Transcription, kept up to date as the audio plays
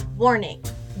Warning!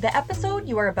 The episode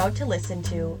you are about to listen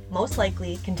to most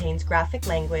likely contains graphic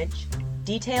language,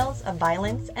 details of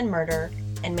violence and murder,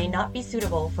 and may not be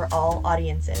suitable for all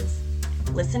audiences.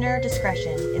 Listener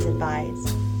discretion is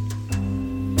advised.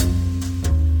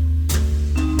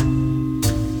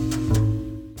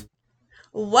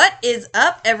 What is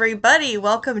up, everybody?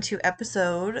 Welcome to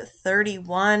episode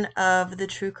 31 of the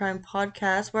True Crime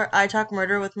Podcast, where I talk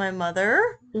murder with my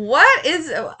mother. What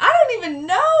is... I don't even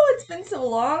know. It's been so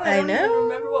long. I don't even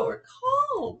remember what we're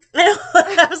called.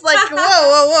 I was like,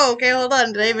 whoa. Okay, hold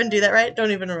on. Did I even do that right?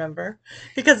 Don't even remember.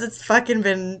 Because it's fucking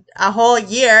been a whole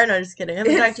year. No, just kidding. I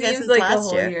haven't talked to you guys since like last a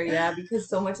whole year. Yeah, because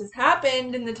so much has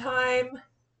happened in the time.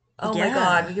 Oh my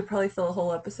god, we could probably fill a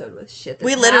whole episode with shit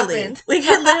that's happened. We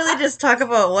could literally just talk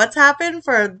about what's happened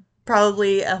for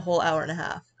probably a whole hour and a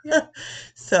half. Yeah.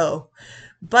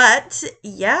 But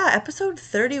yeah, episode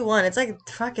 31. It's like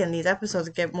fucking these episodes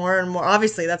get more and more.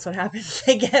 Obviously, that's what happens.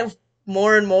 They get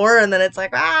more and more, and then it's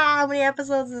like, how many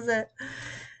episodes is it?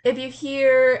 If you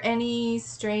hear any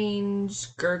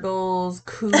strange gurgles,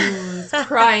 coos,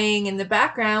 crying in the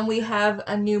background, we have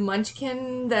a new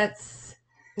munchkin that's...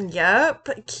 Yep.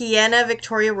 Kiana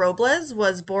Victoria Robles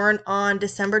was born on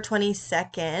December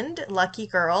 22nd. Lucky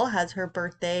girl, has her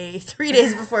birthday 3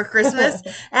 days before Christmas.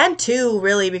 And 2,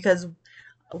 really, because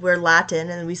we're Latin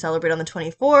and we celebrate on the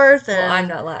 24th. And, well, I'm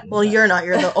not Latin. Well, you're not.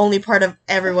 You're the only part of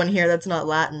everyone here that's not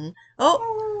Latin.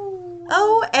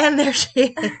 Oh, and there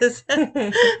she is.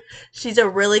 She's a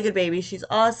really good baby. She's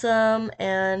awesome,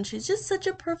 and she's just such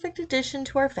a perfect addition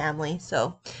to our family.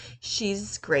 So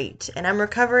she's great, and I'm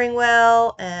recovering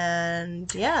well, and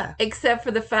yeah. Except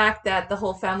for the fact that the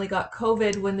whole family got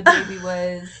COVID when the baby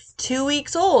was 2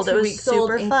 weeks old. It was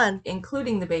super fun.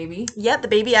 Including the baby. Yep, the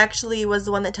baby actually was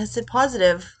the one that tested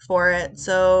positive for it,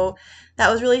 so... That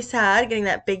was really sad, getting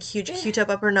that big, huge Q-tip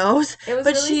up her nose. It was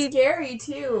really scary,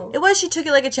 too. It was. She took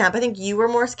it like a champ. I think you were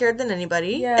more scared than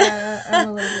anybody. Yeah, I'm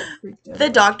a little bit freaked out. The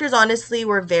doctors, honestly,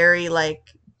 were very,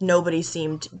 nobody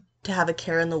seemed to have a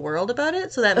care in the world about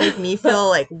it. So that made me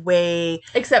feel, way...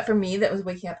 Except for me, that was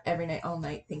waking up every night, all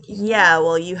night, thinking... Yeah,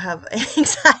 well, you have an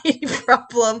anxiety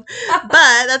problem.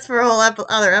 But that's for a whole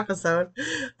other episode.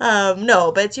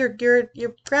 No, but it's your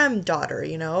granddaughter,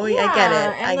 you know? Yeah, I get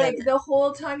it. And, I get it. The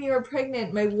whole time you were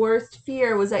pregnant, my worst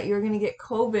fear was that you were going to get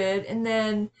COVID, and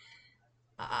then...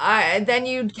 then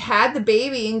you had the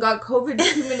baby and got COVID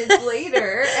 2 minutes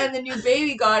later, and the new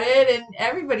baby got it, and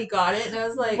everybody got it, and I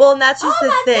was like, well, and that's just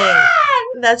the thing. God!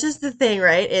 That's just the thing,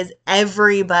 right? Is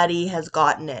everybody has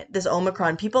gotten it. This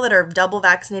Omicron, people that are double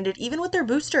vaccinated, even with their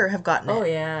booster, have gotten it. Oh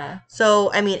yeah.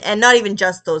 So I mean, and not even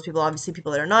just those people. Obviously,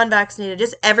 people that are non-vaccinated,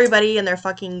 just everybody and their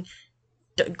fucking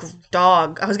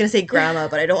dog. I was gonna say grandma,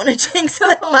 but I don't want to jinx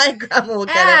it. My grandma will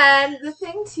get it. And the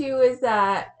thing too is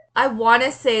that. I want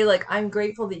to say, I'm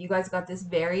grateful that you guys got this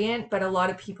variant, but a lot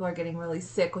of people are getting really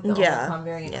sick with the Omicron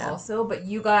variant also. But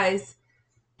you guys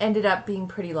ended up being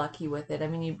pretty lucky with it. I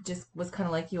mean, you just was kind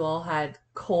of like you all had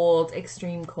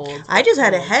extreme colds. I just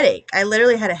had a headache. I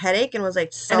literally had a headache and was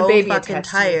so fucking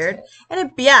tired.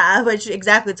 And but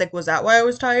exactly, it's like, was that why I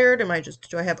was tired?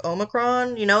 Do I have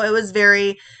Omicron? You know, it was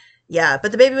very... Yeah,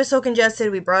 but the baby was so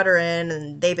congested, we brought her in,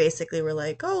 and they basically were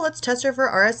like, oh, let's test her for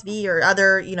RSV or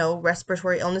other,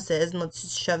 respiratory illnesses, and let's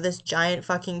just shove this giant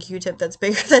fucking Q-tip that's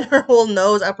bigger than her whole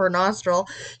nose up her nostril.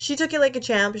 She took it like a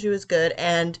champ. She was good,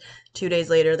 and 2 days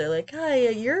later, they're like, hi,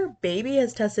 your baby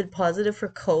has tested positive for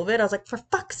COVID. I was like, for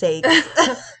fuck's sake.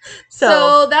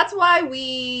 So that's why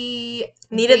we...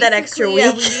 Needed that extra week.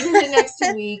 Yeah, we needed an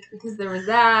extra week because there was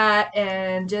that,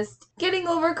 and just getting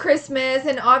over Christmas,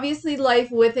 and obviously life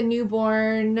with a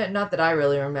newborn. Not that I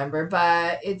really remember,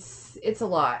 but it's a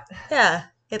lot. Yeah,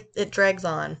 it drags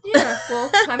on. Yeah, well,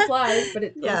 time flies, but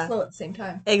it goes slow at the same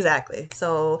time. Exactly.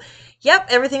 So, yep,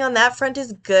 everything on that front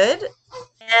is good.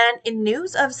 And in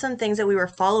news of some things that we were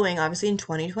following, obviously in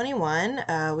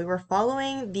 2021, we were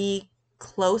following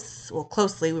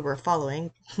closely we were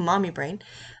following, mommy brain,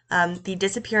 the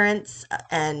disappearance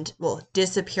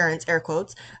air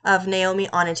quotes, of Naomi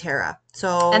Onitera.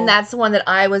 And that's the one that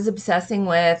I was obsessing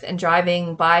with and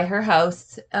driving by her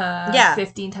house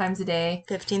 15 times a day.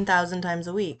 15,000 times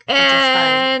a week.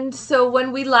 And so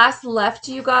when we last left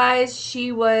you guys,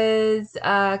 she was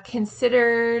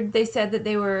considered, they said that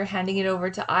they were handing it over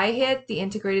to IHIT, the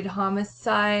Integrated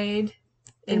Homicide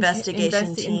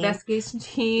Investigation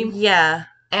team. Yeah.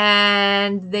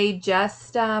 And they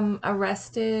just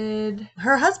arrested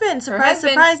her husband. Surprise.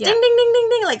 Ding, ding, ding, ding,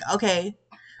 ding. Okay.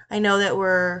 I know that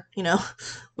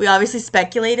we obviously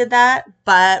speculated that,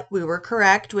 but we were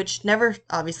correct, which never,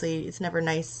 obviously, it's never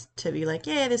nice to be like,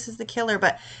 yeah, this is the killer.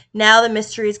 But now the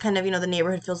mystery is kind of, the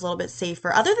neighborhood feels a little bit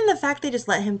safer, other than the fact they just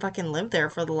let him fucking live there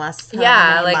for the last many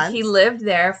like months. He lived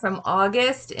there from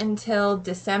August until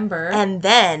December. And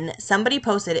then somebody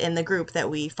posted in the group that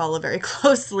we follow very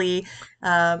closely,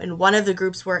 in one of the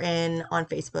groups we're in on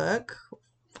Facebook,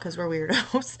 because we're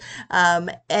weirdos.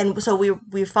 And so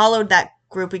we followed that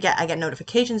group. I get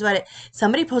notifications about it.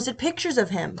 Somebody posted pictures of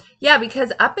him. Yeah,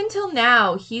 because up until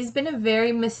now, he's been a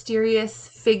very mysterious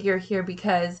figure here,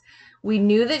 because we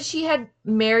knew that she had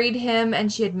married him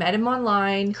and she had met him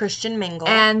online. Christian mingle.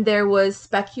 And there was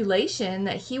speculation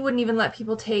that he wouldn't even let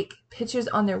people take pictures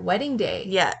on their wedding day.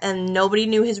 Yeah, and nobody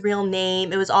knew his real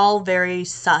name. It was all very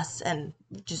sus and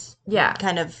just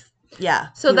kind of, yeah.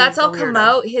 So that's all come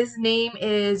out. His name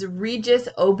is Regis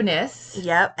Obnus.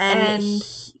 Yep, and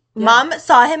Mom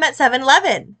saw him at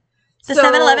 7-Eleven. The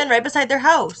 7-Eleven right beside their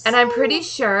house. And I'm pretty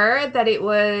sure that it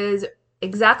was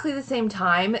exactly the same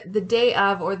time, the day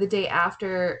of or the day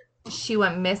after she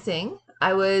went missing.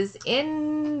 I was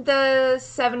in the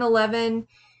 7-Eleven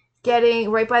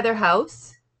getting right by their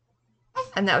house,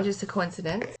 and that was just a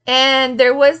coincidence. And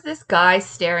there was this guy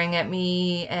staring at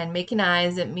me and making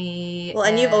eyes at me. Well,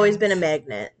 and you've always been a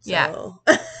magnet. So.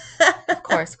 Yeah. Of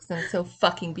course, because I'm so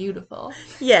fucking beautiful.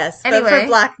 Yes, anyway, but for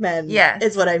black men,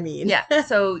 is what I mean. Yeah,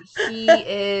 so he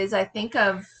is, I think,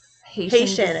 of Haitian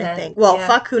descent. I think. Well,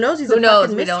 fuck, who knows? Who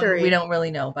knows? We don't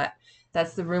really know, but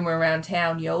that's the rumor around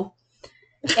town, yo.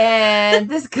 And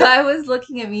this guy was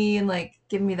looking at me and like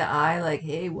giving me the eye, like,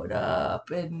 "Hey, what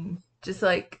up?" And just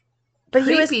like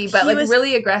creepy, but like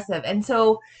really aggressive. And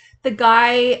so the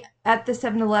guy at the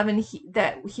 7-Eleven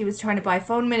that he was trying to buy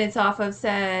phone minutes off of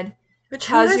said,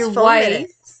 "How's your wife?"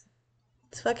 Minutes?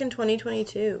 It's fucking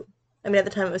 2022. I mean, at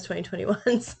the time it was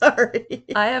 2021. Sorry.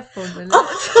 I have phone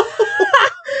minutes.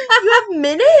 You have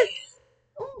minutes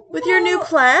with your new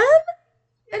plan?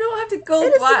 I don't have to go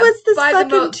what's this buy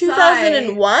fucking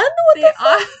 2001?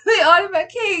 What they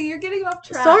automatic. Okay, you're getting off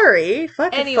track. Sorry,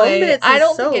 fucking anyway, phone minutes. I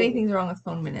don't think anything's wrong with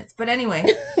phone minutes, but anyway.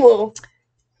 Well,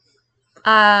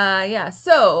 yeah.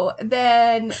 So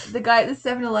then the guy at the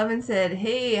 7-Eleven said,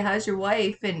 "Hey, how's your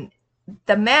wife?" And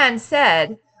the man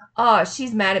said, "Oh,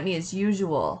 she's mad at me as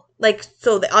usual." Like,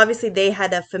 so obviously they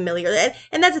had a familiar,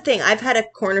 and that's the thing. I've had a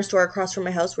corner store across from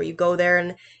my house where you go there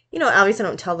and, obviously I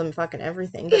don't tell them fucking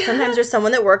everything, but sometimes there's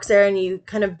someone that works there and you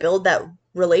kind of build that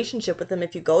relationship with them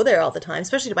if you go there all the time,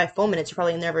 especially to buy phone minutes. You're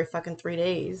probably in there every fucking 3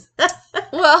 days.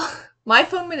 Well, my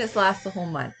phone minutes last the whole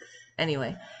month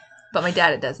anyway, but my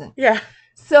dad, it doesn't. Yeah.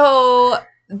 So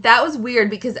that was weird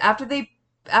because after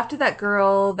that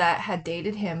girl that had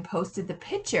dated him posted the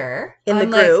picture in the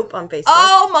group on Facebook.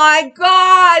 Oh my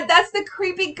God, that's the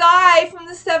creepy guy from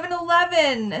the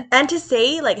 7-Eleven. And to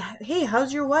say like, "Hey,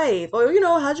 how's your wife?" Or,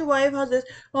 "How's your wife? How's this?"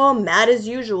 "Oh, mad as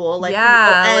usual." Like,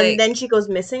 yeah. And then she goes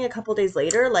missing a couple days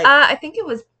later. Like, I think it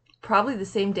was probably the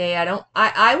same day.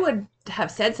 I would have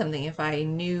said something if I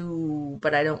knew,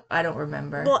 but I don't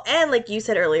remember. Well, and like you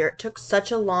said earlier, it took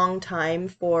such a long time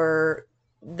for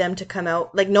them to come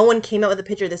out. Like, no one came out with a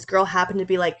picture. This girl happened to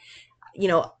be like,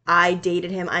 I dated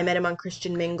him. I met him on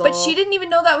Christian Mingle. But she didn't even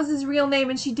know that was his real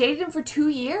name, and she dated him for 2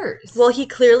 years. Well, he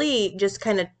clearly just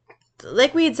kind of,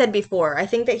 like we had said before, I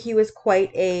think that he was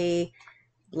quite a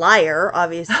liar,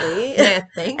 obviously. I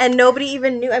think. And nobody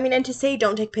even knew. I mean, and to say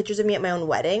don't take pictures of me at my own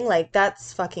wedding, like,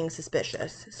 that's fucking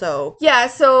suspicious. So yeah,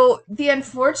 so the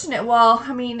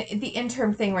the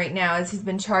interim thing right now is he's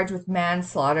been charged with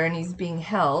manslaughter and he's being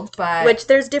held, but which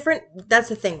that's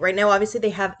the thing. Right now, obviously they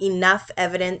have enough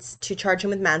evidence to charge him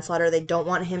with manslaughter. They don't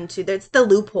want him to, it's the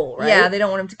loophole, right? Yeah, they don't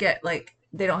want him to get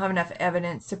they don't have enough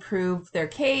evidence to prove their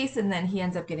case, and then he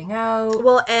ends up getting out.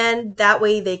 Well, and that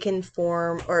way they can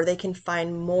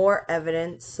find more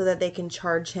evidence so that they can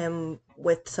charge him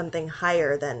with something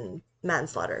higher than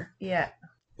manslaughter. Yeah.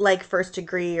 Like first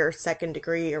degree or second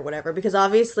degree or whatever. Because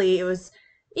obviously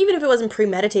even if it wasn't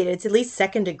premeditated, it's at least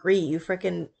second degree. You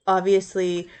freaking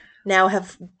obviously now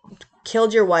have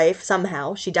killed your wife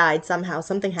somehow. She died somehow.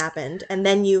 Something happened. And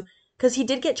then because he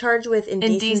did get charged with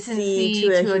indecency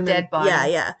to a dead body.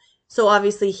 Yeah. So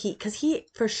obviously because he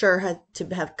for sure had to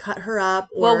have cut her up.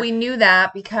 Well, we knew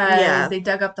that because they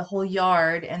dug up the whole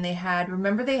yard and they had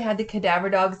the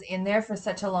cadaver dogs in there for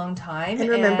such a long time. And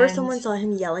remember someone saw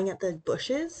him yelling at the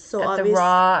bushes? So at the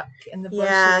rock and the bushes.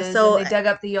 Yeah, so and they dug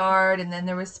up the yard, and then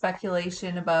there was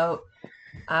speculation about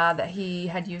that he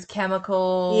had used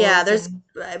chemicals. Yeah, there's...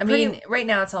 right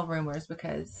now it's all rumors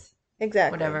because...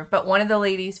 Exactly. Whatever. But one of the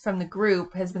ladies from the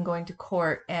group has been going to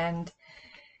court, and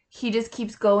he just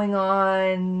keeps going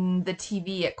on the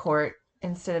TV at court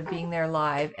instead of being there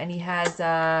live, and he has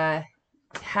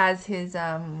his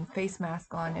face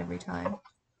mask on every time,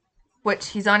 which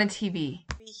he's on a TV.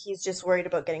 He's just worried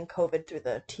about getting COVID through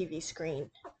the TV screen.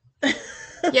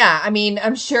 Yeah, I mean,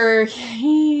 I'm sure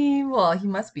he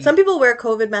must be. Some people wear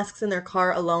COVID masks in their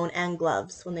car alone and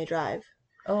gloves when they drive.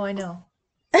 Oh, I know.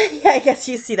 Yeah, I guess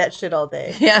you see that shit all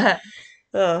day. Yeah.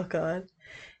 Oh, God.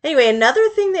 Anyway, another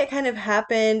thing that kind of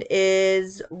happened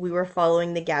is we were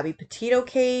following the Gabby Petito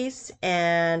case,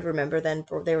 and remember then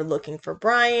they were looking for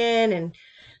Brian and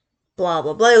blah,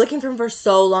 blah, blah. They were looking for him for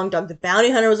so long. Doug the Bounty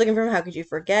Hunter was looking for him. How could you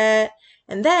forget?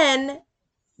 And then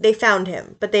they found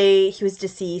him, but he was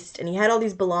deceased, and he had all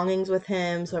these belongings with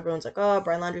him, so everyone's like, oh,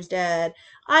 Brian Laundrie's dead.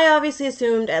 I obviously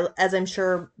assumed, as I'm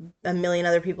sure a million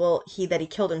other people, that he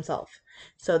killed himself.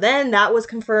 So then that was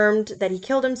confirmed that he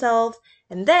killed himself,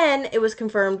 and then it was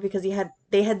confirmed because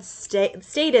they had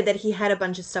stated that he had a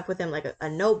bunch of stuff with him, like a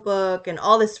notebook and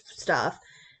all this stuff,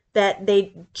 that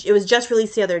it was just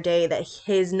released the other day that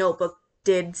his notebook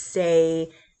did say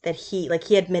that he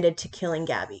admitted to killing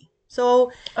Gabby.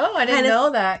 So, I didn't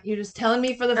know that. You're just telling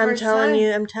me for the first time.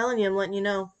 I'm telling you, I'm letting you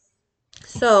know.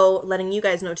 So, letting you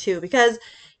guys know too, because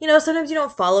sometimes you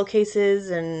don't follow cases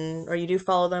or you do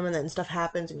follow them and then stuff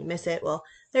happens and you miss it. Well,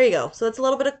 there you go. So, it's a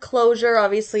little bit of closure.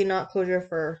 Obviously, not closure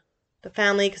for the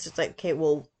family because it's like, okay,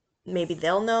 well, maybe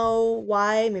they'll know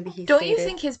why. Maybe he. Don't you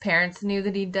think his parents knew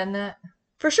that he'd done that?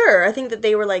 For sure. I think that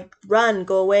they were like, run,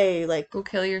 go away, like go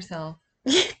kill yourself.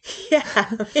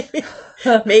 Yeah,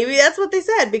 maybe that's what they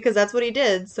said because that's what he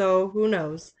did. So who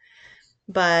knows?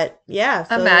 But yeah,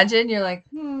 imagine you're like,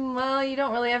 well, you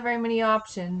don't really have very many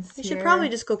options. You should probably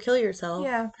just go kill yourself.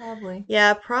 Yeah, probably.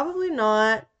 Yeah, probably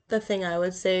not the thing I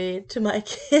would say to my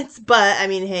kids. But I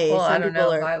mean, hey, well, I don't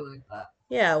know if I would. But...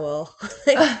 Yeah, well,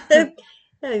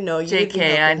 I know.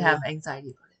 JK, I'd have anxiety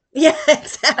about it. Yeah,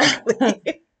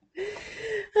 exactly.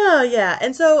 Oh yeah,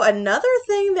 and so another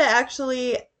thing that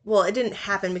actually. Well, it didn't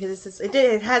happen because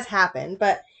it has happened,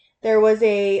 but there was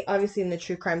obviously in the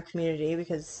true crime community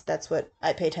because that's what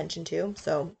I pay attention to.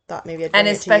 So thought maybe I'd bring it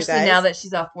to you guys. And especially now that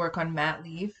she's off work on mat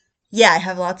leave. Yeah, I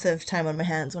have lots of time on my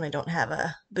hands when I don't have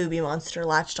a booby monster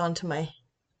latched onto my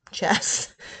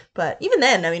chest. But even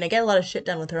then, I mean, I get a lot of shit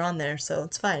done with her on there, so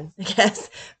it's fine, I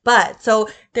guess. But so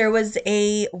there was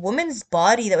a woman's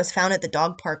body that was found at the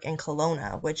dog park in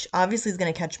Kelowna, which obviously is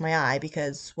going to catch my eye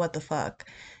because what the fuck.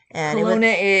 And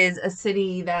Kelowna is a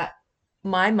city that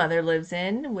my mother lives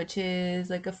in, which is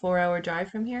like a 4-hour drive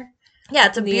from here. Yeah,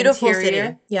 it's a beautiful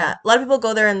city. Yeah, a lot of people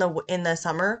go there in the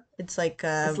summer. It's like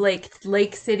it's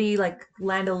Lake City, like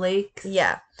Land of Lakes.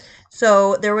 Yeah.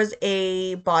 So there was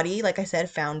a body, like I said,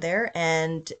 found there,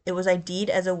 and it was ID'd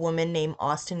as a woman named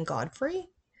Austin Godfrey,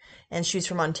 and she was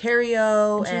from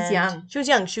Ontario. And she was young. She was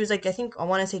young. She was like, I think I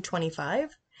want to say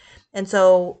 25, and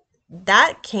so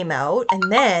that came out, and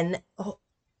then.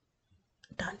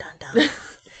 Dun, dun, dun.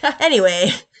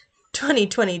 Anyway,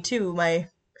 2022, my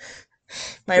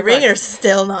ringer's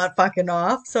still not fucking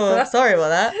off, so I'm sorry about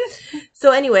that.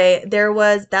 So anyway,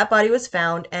 that body was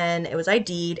found and it was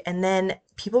ID'd, and then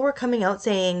people were coming out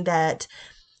saying that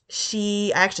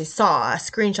I actually saw a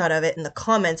screenshot of it in the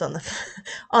comments on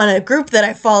a group that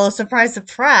I follow, surprise,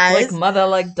 surprise. Like mother,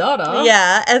 like daughter.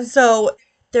 Yeah, and so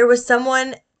there was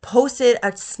someone posted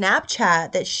a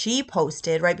Snapchat that she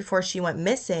posted right before she went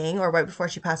missing or right before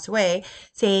she passed away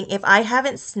saying, if I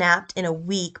haven't snapped in a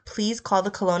week, please call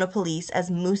the Kelowna police as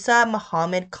Musa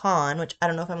Muhammad Khan, which I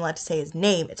don't know if I'm allowed to say his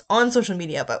name. It's on social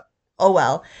media, but oh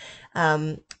well,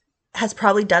 has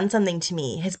probably done something to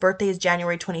me. His birthday is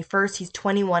January 21st. He's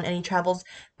 21 and he travels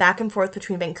back and forth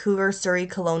between Vancouver, Surrey,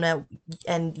 Kelowna,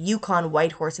 and Yukon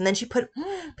Whitehorse. And then she put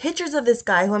pictures of this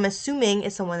guy who I'm assuming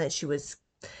is someone that she was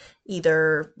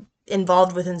either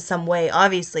involved with in some way,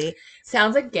 obviously.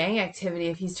 Sounds like gang activity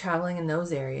if he's traveling in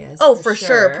those areas. Oh, for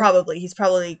sure, probably. He's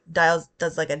probably does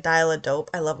like a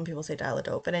dial-a-dope. I love when people say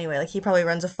dial-a-dope. But anyway, like he probably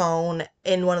runs a phone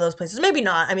in one of those places. Maybe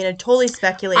not. I mean, I'm totally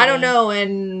speculating. I don't know,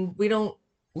 and we don't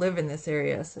live in this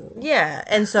area, so. Yeah,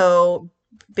 and so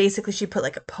basically she put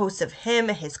like a post of him,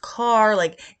 his car,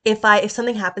 like if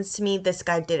something happens to me, this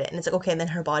guy did it. And it's like, okay, and then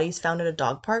her body's found at a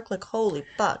dog park. Like, holy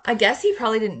fuck. I guess he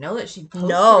probably didn't know that she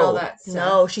posted all that stuff.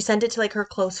 No, she sent it to like her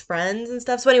close friends and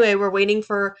stuff. So anyway, I'm waiting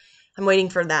for the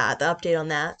update on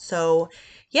that. So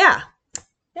yeah.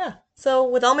 So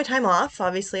with all my time off,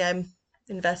 obviously I'm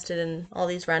invested in all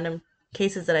these random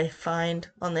cases that I find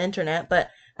on the internet. But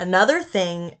another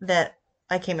thing that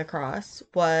I came across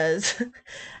was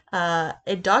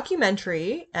a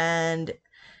documentary, and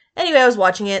anyway, I was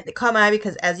watching it. It caught my eye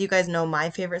because, as you guys know, my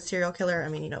favorite serial killer, I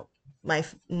mean, my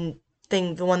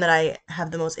thing, the one that I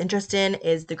have the most interest in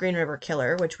is the Green River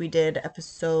Killer, which we did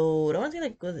episode, I want to say,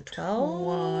 like, was it 12?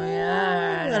 Oh,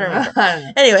 yeah. I don't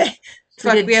remember. Anyway,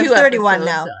 we have 31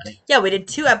 now. Yeah, we did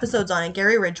 2 episodes on it,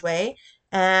 Gary Ridgway.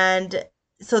 And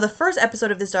so the first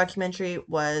episode of this documentary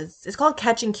it's called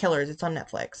Catching Killers. It's on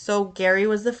Netflix. So Gary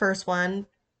was the first one.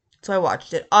 So I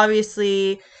watched it.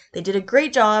 Obviously, they did a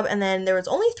great job. And then there was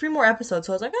only 3 more episodes.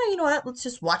 So I was like, oh, you know what? Let's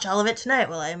just watch all of it tonight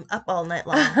while I'm up all night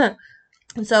long.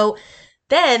 And so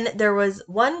then there was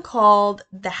one called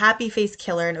The Happy Face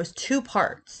Killer, and it was 2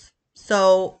 parts.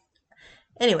 So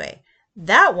anyway,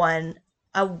 that one,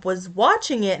 I was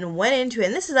watching it and went into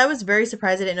it. And I was very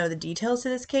surprised I didn't know the details to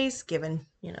this case, given,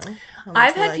 how much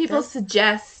I've had people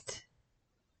suggest,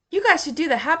 you guys should do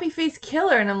The Happy Face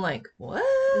Killer. And I'm like, what?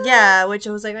 Yeah, which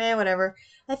I was like, whatever.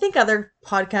 I think other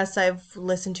podcasts I've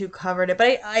listened to covered it,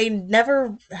 but I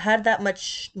never had that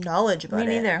much knowledge about it.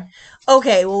 Me neither.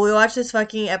 Okay, well, we watched this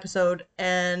fucking episode,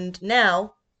 and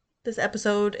now this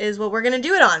episode is what we're going to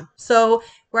do it on. So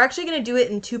we're actually going to do it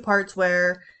in 2 parts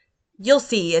where you'll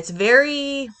see. It's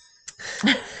very...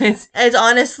 it's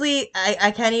honestly,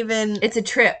 I can't even... It's a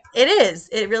trip. It is.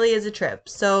 It really is a trip.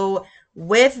 So...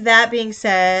 with that being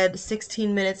said,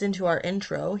 16 minutes into our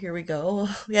intro, here we go.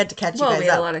 We had to catch you guys up. We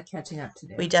had a lot of catching up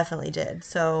today. We definitely did.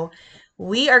 So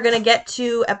we are going to get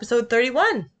to episode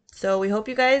 31. So we hope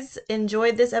you guys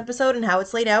enjoyed this episode and how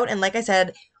it's laid out. And like I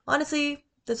said, honestly,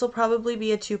 this will probably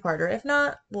be a 2-parter. If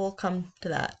not, we'll come to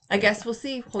that. I guess we'll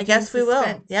see. I guess we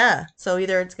will. Yeah. So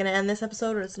either it's going to end this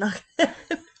episode or it's not.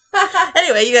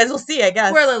 Anyway, you guys will see, I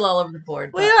guess. We're a little all over the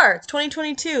board. We are. It's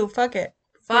 2022. Fuck it.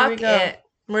 Fuck it.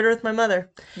 Murder with My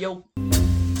Mother. Yo.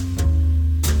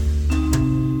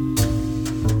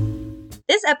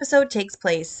 This episode takes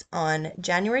place on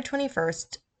January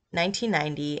 21st,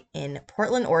 1990 in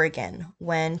Portland, Oregon,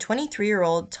 when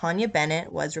 23-year-old Tanya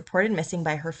Bennett was reported missing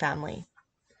by her family.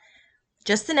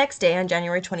 Just the next day, on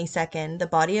January 22nd, the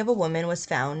body of a woman was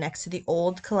found next to the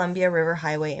old Columbia River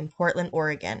Highway in Portland,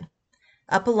 Oregon,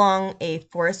 up along a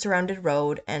forest-surrounded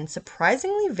road and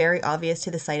surprisingly very obvious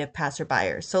to the sight of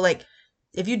passerbyers. So,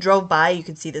 if you drove by, you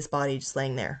could see this body just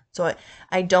laying there. So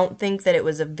I don't think that it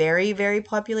was a very, very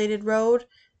populated road,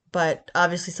 but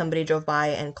obviously somebody drove by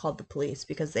and called the police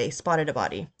because they spotted a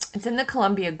body. It's in the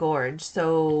Columbia Gorge,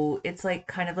 so it's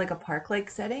kind of like a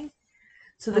park-like setting.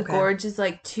 So the gorge is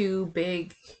 2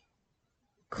 big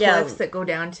cliffs that go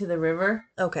down to the river.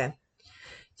 Okay.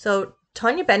 So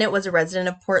Tanya Bennett was a resident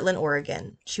of Portland,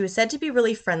 Oregon. She was said to be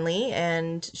really friendly,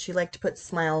 and she liked to put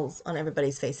smiles on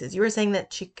everybody's faces. You were saying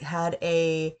that she had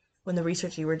when the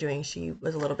research you were doing, she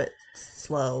was a little bit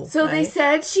slow. So They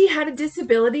said she had a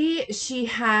disability. She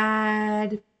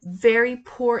had very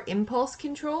poor impulse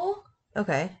control.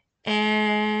 Okay.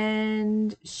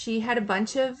 And she had a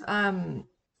bunch of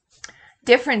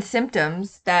different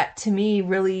symptoms that to me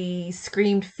really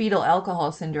screamed fetal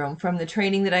alcohol syndrome from the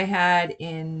training that I had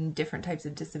in different types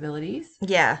of disabilities.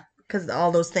 Yeah, because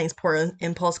all those things, poor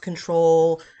impulse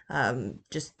control,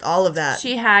 just all of that.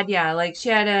 She had, she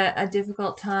had a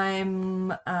difficult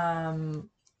time,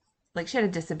 she had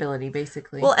a disability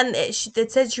basically. Well, and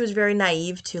it said she was very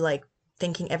naive to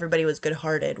thinking everybody was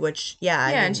good-hearted, which,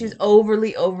 and she was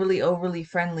overly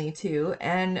friendly, too.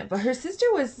 But her sister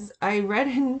I read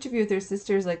an interview with her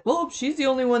sister's well, she's the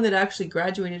only one that actually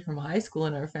graduated from high school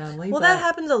in our family. Well, that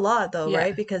happens a lot, though,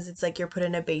 right? Because it's you're put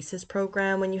in a BASIS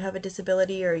program when you have a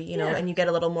disability or, and you get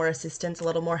a little more assistance, a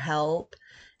little more help.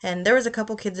 And there was a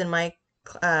couple kids in my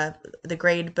the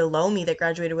grade below me that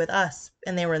graduated with us,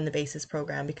 and they were in the BASIS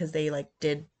program because they,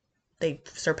 they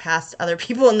surpassed other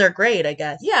people in their grade, I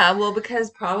guess. Yeah, well, because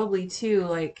probably,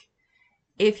 too,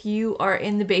 if you are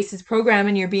in the BASIS program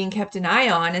and you're being kept an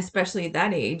eye on, especially at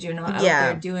that age, you're not out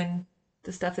there doing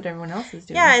the stuff that everyone else is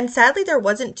doing. Yeah, and sadly, there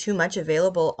wasn't too much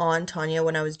available on Tanya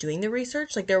when I was doing the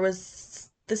research. There was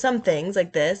some things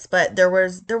like this, but there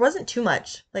wasn't too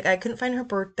much. I couldn't find her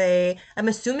birthday. I'm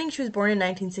assuming she was born in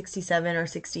 1967 or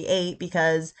 68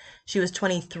 because she was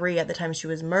 23 at the time she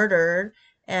was murdered.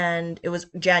 And it was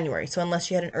January, so unless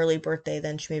she had an early birthday,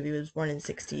 then she maybe was born in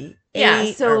 68.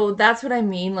 Yeah, so that's what I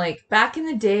mean. Back in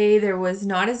the day, there was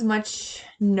not as much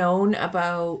known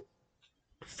about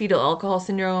fetal alcohol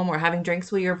syndrome or having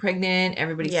drinks while you're pregnant.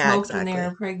 Everybody smoked when they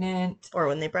were pregnant. Or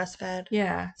when they breastfed.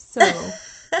 Yeah, so...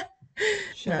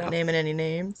 Not naming any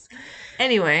names.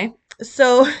 Anyway.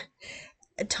 So...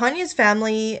 Tanya's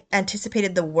family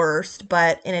anticipated the worst,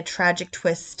 but in a tragic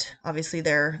twist, obviously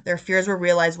their fears were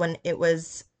realized when it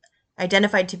was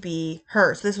identified to be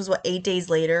her. So this was 8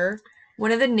 days later.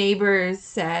 One of the neighbors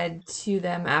said to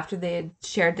them after they had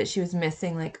shared that she was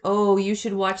missing, oh, you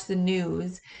should watch the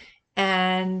news.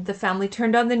 And the family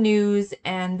turned on the news,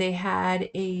 and they had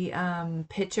a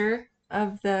picture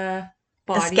of the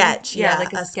body. A sketch,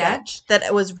 like a sketch.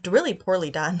 That was really poorly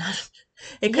done.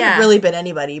 It could have really been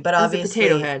anybody, but obviously,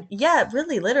 it was a potato head. Yeah,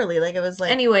 really, literally, like it was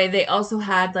like. Anyway, they also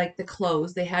had like the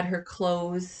clothes. They had her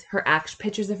clothes,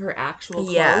 pictures of her actual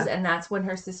clothes, and that's when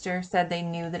her sister said they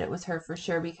knew that it was her for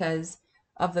sure because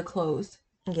of the clothes.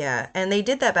 Yeah, and they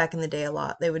did that back in the day a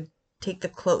lot. They would take the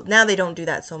clothes. Now they don't do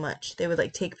that so much. They would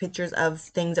like take pictures of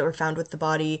things that were found with the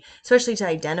body, especially to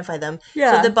identify them.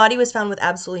 Yeah. So the body was found with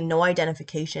absolutely no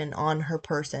identification on her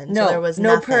person. No, so there was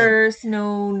no nothing. Purse,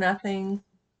 no nothing.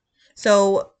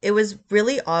 So it was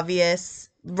really obvious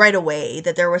right away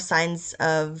that there were signs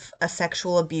of a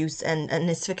sexual abuse and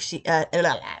an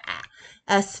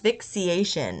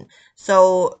asphyxiation.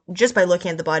 So just by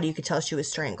looking at the body, you could tell she was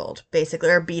strangled, basically,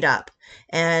 or beat up.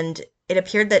 And it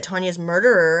appeared that Tanya's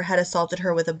murderer had assaulted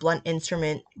her with a blunt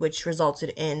instrument, which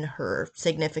resulted in her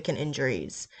significant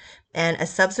injuries. And a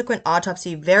subsequent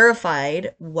autopsy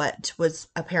verified what was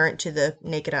apparent to the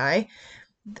naked eye,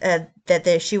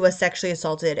 that she was sexually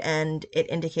assaulted, and it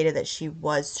indicated that she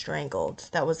was strangled.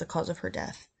 That was the cause of her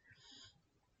death.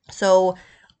 So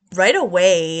right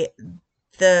away,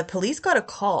 the police got a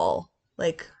call.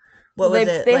 Like, what was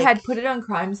it? They had put it on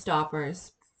Crime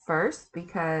Stoppers first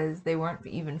because they weren't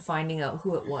even finding out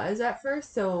who it was at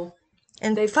first. So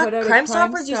and they put out Crime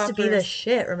Stoppers used to be the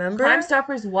shit, remember? Crime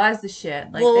Stoppers was the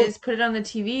shit. Like, they just put it on the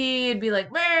TV, it'd be like,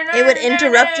 it would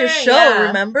interrupt your show,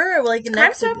 remember? Like,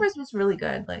 Crime Stoppers was really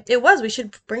good. Like, it was. We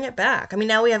should bring it back. I mean,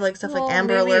 now we have like stuff like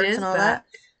Amber Alerts and all that.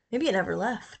 Maybe it never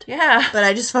left. Yeah. But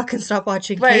I just fucking stopped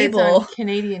watching cable. It's on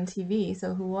Canadian TV,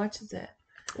 so who watches it?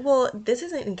 Well, this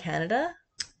isn't in Canada.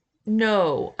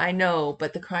 No, I know,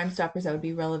 but the Crime Stoppers that would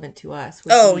be relevant to us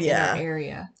would be in our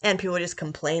area. And people would just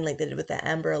complain like they did with the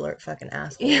Amber Alert fucking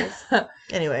assholes. Yeah.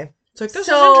 Anyway, it's like, this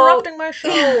is interrupting my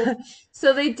show.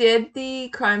 So they did the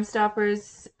Crime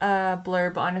Stoppers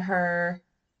blurb on her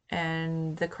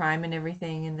and the crime and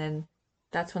everything, and then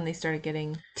that's when they started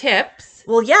getting tips.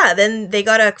 Well, yeah, then they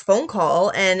got a phone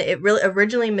call, and it really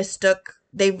originally mistook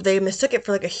it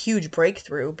for like a huge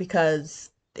breakthrough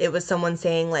because it was someone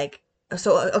saying like,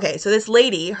 so this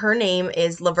lady, her name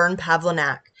is Laverne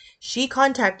Pavlonak. She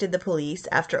contacted the police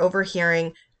after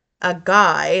overhearing a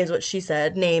guy, is what she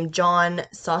said, named John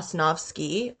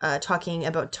Sosnovsky, talking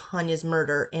about Tanya's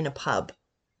murder in a pub.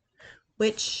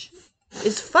 Which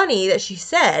is funny that she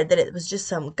said that it was just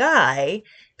some guy,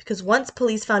 because once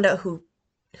police found out who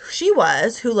she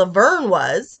was, who Laverne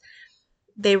was,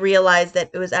 they realized that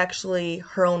it was actually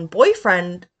her own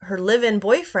boyfriend, her live-in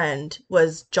boyfriend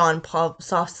was John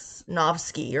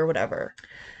Sosnovsky or whatever.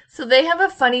 So they have a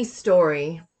funny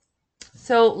story.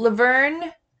 So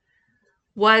Laverne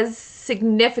was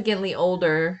significantly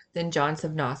older than John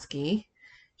Sosnovsky.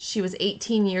 She was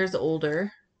 18 years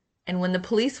older. And when the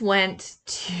police went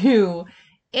to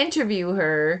interview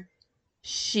her,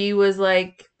 she was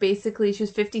like, basically, she was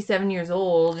 57 years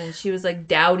old, and she was like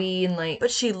dowdy and like.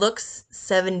 But she looks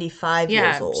 75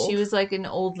 years old. Yeah, she was like an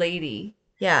old lady.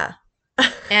 Yeah.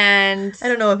 And I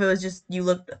don't know if it was just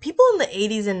people in the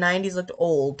 80s and 90s looked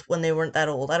old when they weren't that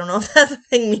old. I don't know if that's a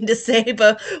thing mean to say,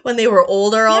 but when they were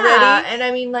older already. Yeah, and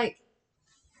I mean, like,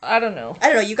 I don't know.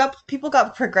 People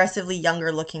got progressively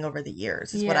younger looking over the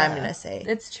years, is what I'm going to say.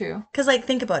 It's true. Because, like,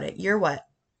 think about it. You're what?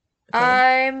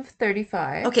 Okay. I'm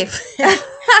 35. Okay.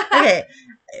 Okay.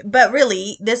 But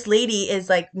really, this lady is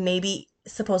like maybe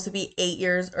supposed to be 8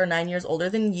 years or 9 years older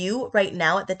than you right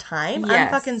now at the time. Yes. I'm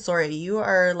fucking sorry. You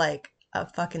are like a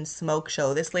fucking smoke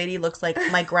show. This lady looks like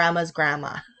my grandma's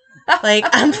grandma. Like,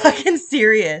 I'm fucking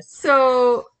serious.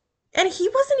 So, and he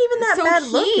wasn't even that bad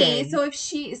looking. So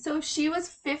if she was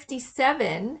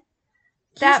 57,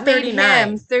 that made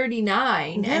him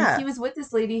 39. Yeah. And he was with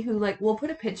this lady who, like, we'll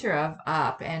put a picture of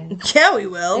up, and yeah, we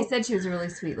will. They said she was a really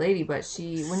sweet lady, but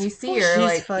when you see her,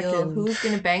 like, who's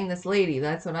gonna bang this lady?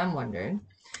 That's what I'm wondering.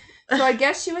 So I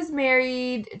guess she was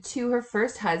married to her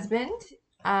first husband,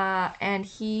 and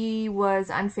he was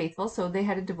unfaithful, so they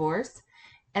had a divorce.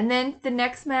 And then the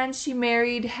next man she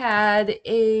married had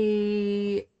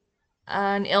an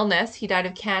illness. He died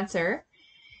of cancer.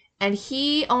 And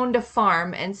he owned a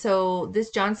farm, and so this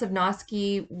John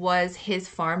Sosnovsky was his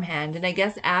farmhand. And I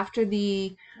guess after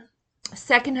the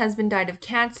second husband died of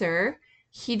cancer,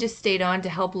 he just stayed on to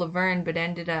help Laverne, but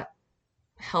ended up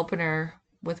helping her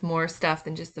with more stuff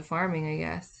than just the farming, I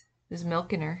guess. He was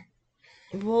milking her.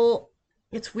 Well,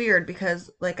 it's weird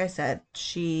because, like I said,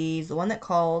 she's the one that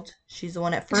called. She's the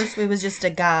one at first, it was just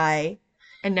a guy.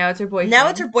 And now it's her boyfriend. Now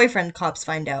it's her boyfriend, cops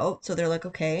find out. So they're like,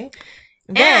 okay.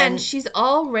 And she's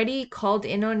already called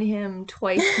in on him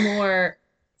twice more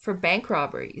for bank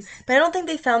robberies. But I don't think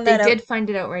they found that out. They did find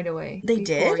it out right away. They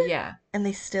did? Yeah. And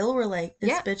they still were like,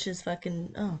 this bitch is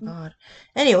fucking, oh God.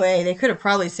 Anyway, they could have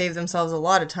probably saved themselves a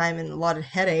lot of time and a lot of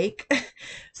headache.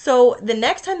 So the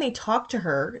next time they talked to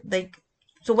her,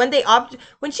 so when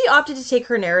she opted to take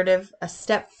her narrative a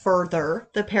step further,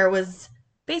 the pair was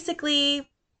basically,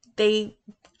 they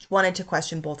wanted to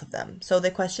question both of them. So they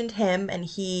questioned him, and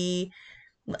he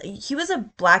was a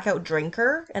blackout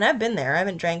drinker, and I've been there. I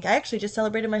haven't drank. I actually just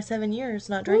celebrated my 7 years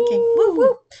not drinking. Woo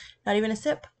woo. Not even a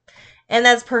sip. And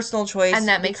that's personal choice. And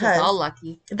that makes us all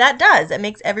lucky. That does. It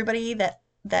makes everybody that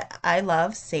I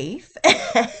love safe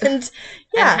and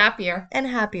happier. And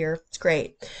happier. It's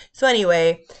great. So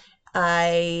anyway,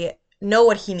 I know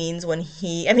what he means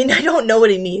I don't know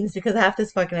what he means because half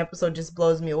this fucking episode just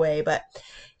blows me away, but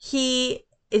he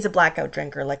is a blackout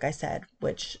drinker, like I said,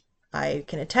 which I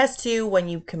can attest to. When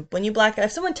you black out,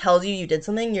 if someone tells you did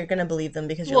something, you're gonna believe them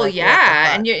because you're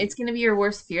and it's gonna be your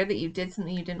worst fear that you did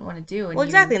something you didn't want to do. And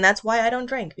exactly, and that's why I don't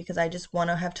drink, because I just want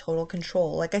to have total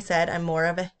control. Like I said, I'm more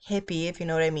of a hippie, if you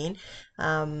know what I mean.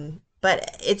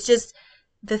 But it's just,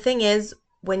 the thing is,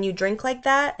 when you drink like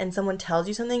that and someone tells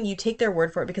you something, you take their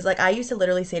word for it. Because like I used to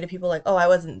literally say to people like, oh, I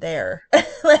wasn't there.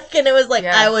 And it was like,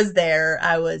 I was there.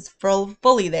 I was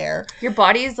fully there. Your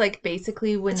body is like,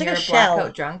 basically when you're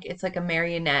blackout drunk, it's like a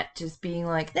marionette just being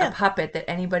like a puppet that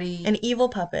anybody... An evil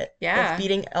puppet. Yeah. That's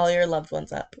beating all your loved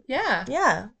ones up. Yeah.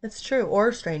 Yeah, it's true.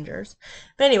 Or strangers.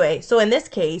 But anyway, so in this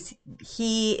case,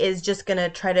 he is just going to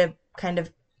try to kind of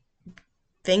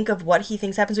think of what he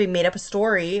thinks happens. We made up a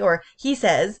story, or he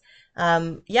says...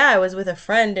 I was with a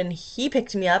friend and he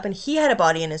picked me up and he had a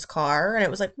body in his car, and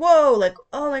it was like, whoa, like,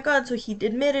 oh my God. So he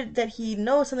admitted that he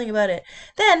knows something about it.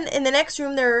 Then in the next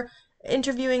room, they're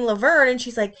interviewing Laverne, and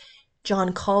she's like,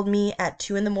 John called me at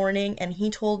 2 a.m. and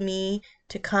he told me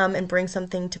to come and bring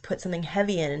something to put something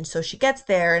heavy in. And so she gets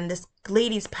there, and this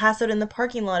lady's passed out in the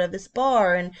parking lot of this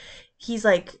bar, and he's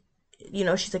like,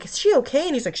 she's like, is she okay?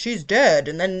 And he's like, she's dead.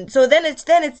 And then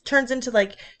it turns into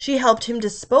like she helped him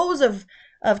dispose of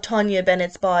Tanya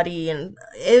Bennett's body, and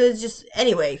it was just,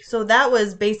 anyway, so that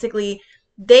was basically,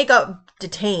 they got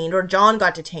detained, or John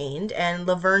got detained, and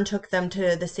Laverne took them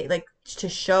to to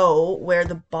show where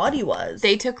the body was.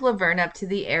 They took Laverne up to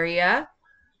the area,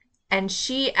 and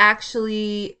she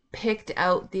actually picked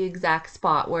out the exact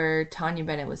spot where Tanya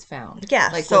Bennett was found. Yeah,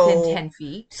 like within 10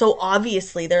 feet. So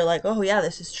obviously they're like, oh yeah,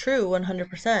 this is true,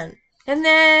 100%. And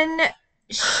then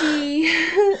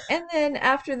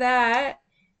after that,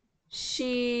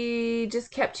 she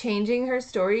just kept changing her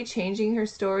story, and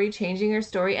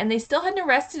they still hadn't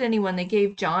arrested anyone. They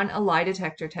gave John a lie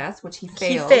detector test, which he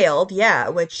failed. Yeah,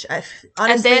 which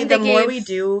honestly, the more we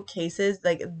do cases,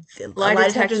 like lie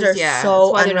detectors are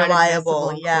so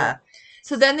unreliable. Yeah.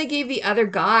 So then they gave the other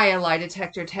guy a lie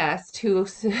detector test, who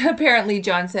apparently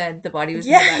John said the body was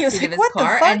in the backseat of his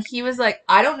car, and he was like,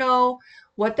 I don't know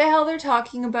what the hell they're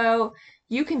talking about.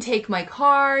 You can take my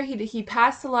car. He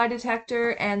passed the lie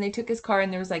detector, and they took his car,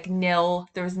 and there was like nil.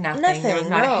 There was nothing. There was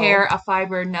not a hair, a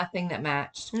fiber, nothing that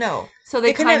matched. No. So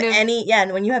they couldn't have any. Yeah,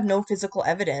 and when you have no physical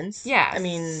evidence. Yeah. I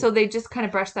mean. So they just kind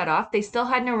of brushed that off. They still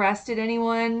hadn't arrested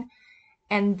anyone,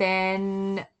 and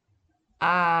then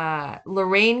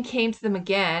Laverne came to them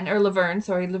again, came to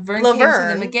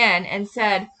them again and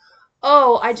said,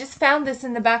 "Oh, I just found this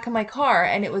in the back of my car,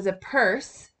 and it was a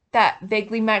purse that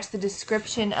vaguely matched the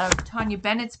description of Tanya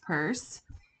Bennett's purse."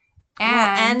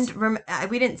 And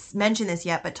we didn't mention this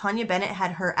yet, but Tanya Bennett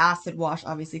had her acid wash,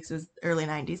 obviously, because it was early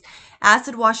 90s.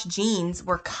 Acid wash jeans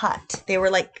were cut. They were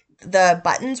like, the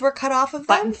buttons were cut off of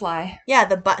them. Button fly. Yeah,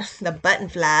 the button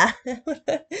fly,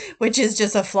 which is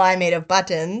just a fly made of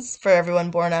buttons for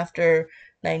everyone born after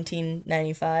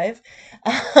 1995.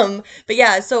 But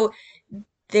yeah, so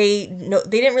they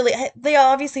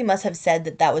obviously must have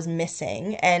said that was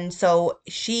missing. And so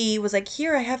she was like,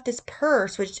 here, I have this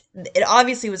purse, which it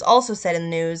obviously was also said in the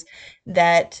news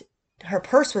that her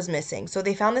purse was missing. So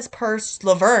they found this purse.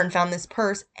 Laverne found this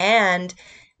purse and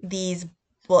these,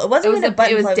 it wasn't even a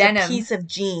button, it was denim. A piece of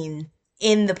jean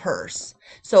in the purse.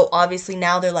 So obviously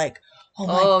now they're like, oh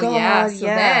my God. Yeah. So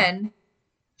then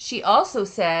she also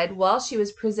said, while she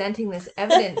was presenting this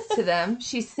evidence to them,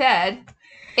 she said,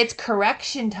 it's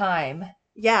correction time.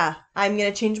 Yeah, I'm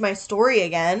going to change my story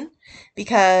again,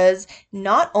 because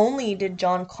not only did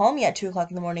John call me at 2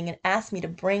 o'clock in the morning and ask me to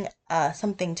bring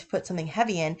something to put something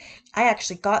heavy in, I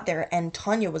actually got there and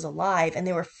Tanya was alive and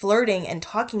they were flirting and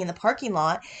talking in the parking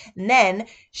lot. And then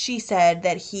she said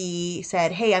that he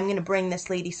said, hey, I'm going to bring this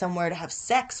lady somewhere to have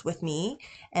sex with me.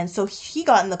 And so he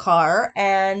got in the car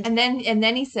and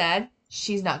then he said,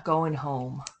 she's not going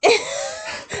home.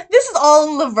 This is all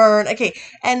in Laverne. Okay,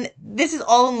 and this is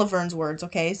all in Laverne's words,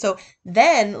 okay? So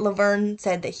then Laverne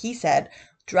said that he said,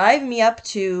 drive me up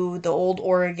to the old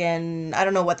Oregon, I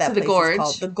don't know what that place is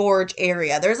called. The Gorge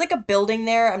area. There's like a building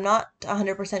there. I'm not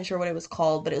 100% sure what it was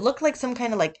called, but it looked like some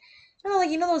kind of like, I don't know,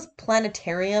 like, you know those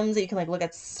planetariums that you can like look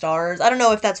at stars? I don't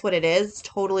know if that's what it is.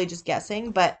 Totally just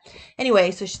guessing. But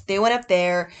anyway, so they went up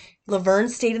there. Laverne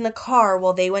stayed in the car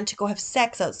while they went to go have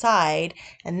sex outside.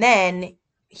 And then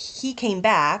he came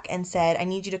back and said, I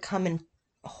need you to come and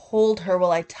hold her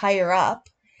while I tie her up.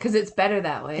 Because it's better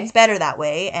that way. It's better that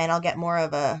way, and I'll get more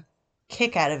of a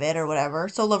kick out of it or whatever.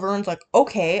 So Laverne's like,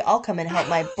 okay, I'll come and help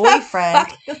my boyfriend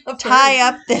tie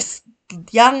up this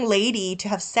young lady to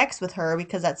have sex with her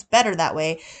because that's better that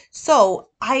way. So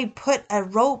I put a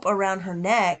rope around her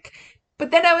neck.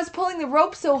 But then I was pulling the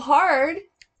rope so hard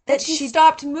that she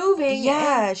stopped moving.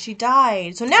 Yeah, she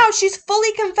died. So now she's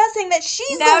fully confessing that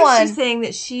she's the one. Now she's saying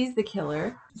that she's the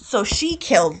killer. So she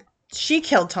killed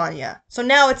Tanya. So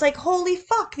now it's like, holy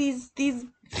fuck, the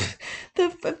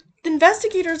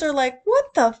investigators are like,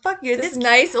 what the fuck? You're this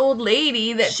nice old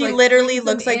lady that she like literally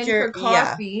looks like your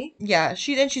coffee. Yeah.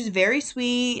 She's very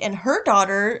sweet, and her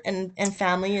daughter and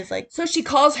family is like. So she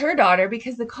calls her daughter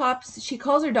because she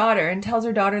calls her daughter and tells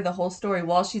her daughter the whole story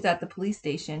while she's at the police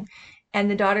station, and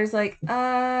the daughter's like,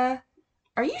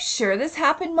 are you sure this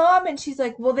happened, Mom? And she's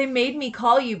like, well, they made me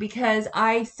call you because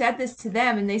I said this to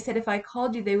them, and they said if I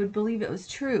called you, they would believe it was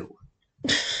true.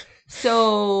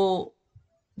 So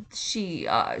she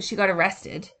got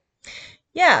arrested.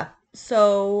 Yeah.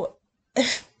 So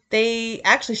she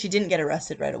didn't get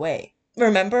arrested right away.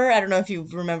 Remember? I don't know if you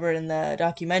remember in the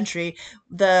documentary,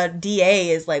 the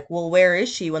DA is like, well, where is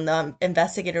she? When the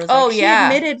investigator was like, she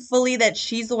admitted fully that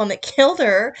she's the one that killed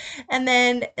her. And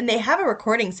they have a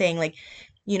recording saying like,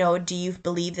 you know, do you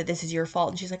believe that this is your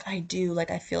fault? And she's like, I do. Like,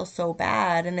 I feel so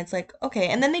bad. And it's like, okay.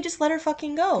 And then they just let her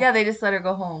fucking go. Yeah, they just let her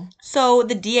go home. So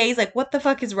the DA's like, what the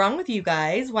fuck is wrong with you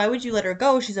guys? Why would you let her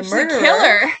go? She's a murderer. A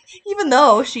killer. Even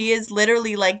though she is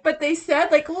literally like... But they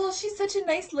said, like, well, she's such a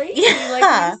nice lady. Yeah. Like,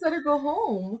 they just let her go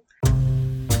home.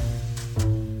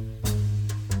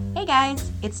 Hey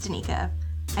guys, it's Danica.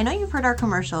 I know you've heard our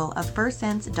commercial of Fur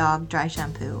Sense Dog Dry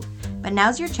Shampoo, but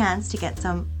now's your chance to get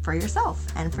some for yourself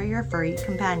and for your furry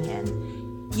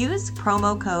companion. Use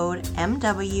promo code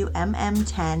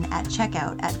MWMM10 at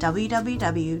checkout at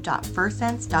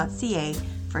www.fursense.ca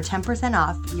for 10%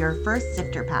 off your first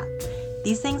sifter pack.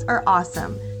 These things are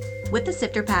awesome. With the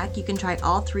sifter pack, you can try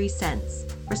all 3 scents: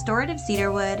 restorative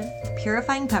cedarwood,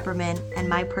 purifying peppermint, and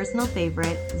my personal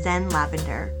favorite, Zen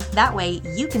lavender. That way,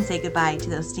 you can say goodbye to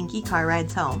those stinky car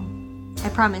rides home. I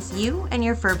promise you and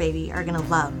your fur baby are gonna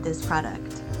love this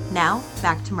product. Now,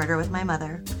 back to Murder with My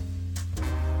Mother.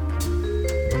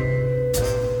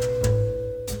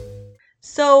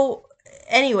 So,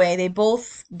 anyway, they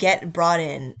both get brought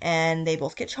in, and they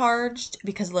both get charged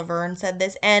because Laverne said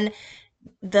this, and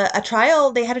they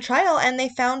had a trial and they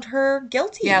found her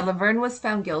guilty. Yeah, Laverne was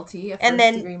found guilty of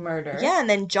first-degree murder. Yeah, and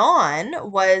then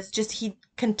John was he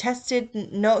contested,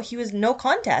 he was no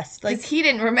contest. Like, he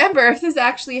didn't remember if this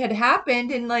actually had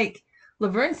happened, and like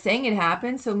Laverne's saying it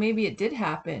happened, so maybe it did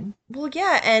happen. Well,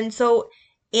 yeah, and so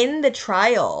in the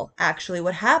trial, actually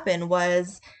what happened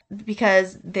was,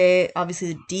 because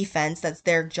obviously the defense, that's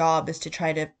their job, is to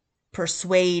try to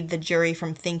persuade the jury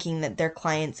from thinking that their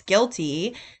client's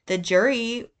guilty. The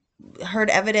jury heard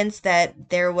evidence that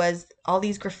there was all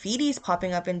these graffitis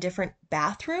popping up in different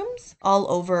bathrooms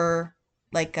all over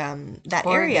that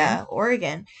area,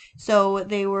 Oregon. So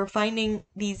they were finding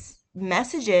these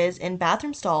messages in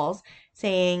bathroom stalls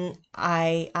saying,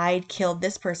 I killed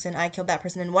this person, I killed that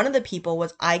person. And one of the people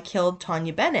was, I killed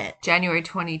Tanya Bennett. January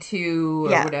 22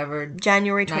 or whatever.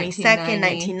 January 22nd,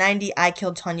 1990, I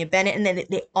killed Tanya Bennett. And then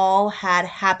they all had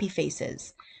happy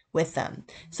faces with them.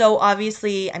 So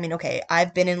obviously, I mean, okay,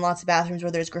 I've been in lots of bathrooms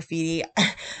where there's graffiti.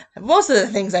 Most of the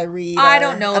things I read I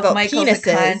don't know about if Michael's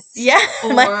penises. Yeah.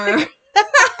 Or...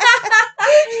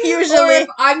 Usually. Or if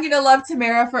I'm gonna love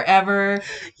Tamara forever.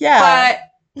 Yeah. But...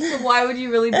 So why would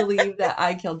you really believe that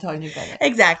I killed Tanya Bennett?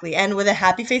 Exactly. And with a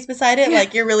happy face beside it,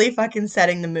 like, you're really fucking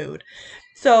setting the mood.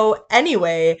 So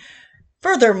anyway,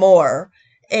 furthermore,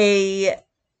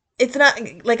 it's not,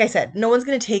 like I said, no one's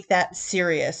going to take that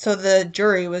serious. So the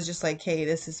jury was just like, hey,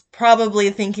 this is probably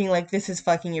thinking like, this is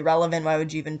fucking irrelevant. Why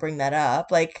would you even bring that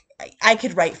up? Like, I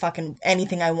could write fucking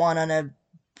anything I want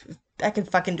I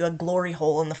could fucking do a glory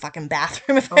hole in the fucking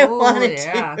bathroom if I wanted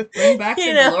to. Bring back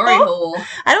the glory hole.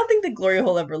 I don't think the glory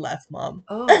hole ever left, Mom.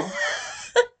 Oh.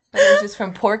 But it was just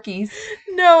from Porky's.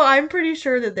 No, I'm pretty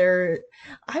sure that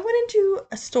I went into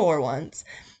a store once,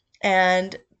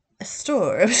 and a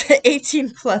store. It was an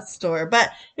 18 plus store, but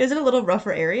it was in a little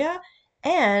rougher area.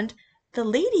 And the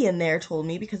lady in there told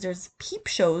me, because there's peep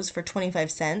shows for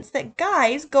 25 cents, that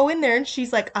guys go in there and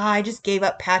she's like, I just gave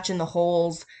up patching the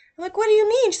holes. I'm like, what do you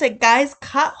mean? She's like, guys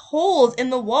cut holes in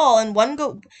the wall and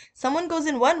someone goes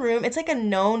in one room. It's like a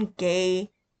known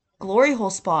gay glory hole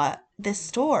spot, this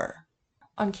store.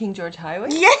 On King George Highway?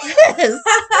 Yes.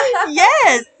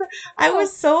 Yes. I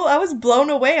was blown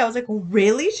away. I was like,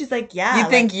 really? She's like, yeah. You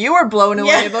think you were blown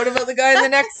away about the guy in the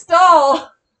next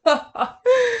stall.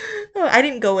 I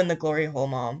didn't go in the glory hole,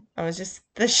 Mom. She was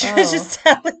just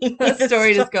telling me the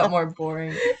story just got more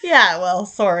boring. Yeah, well,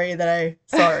 sorry.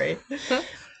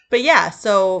 But yeah,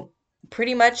 so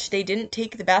pretty much they didn't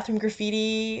take the bathroom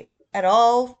graffiti at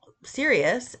all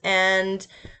serious. And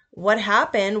what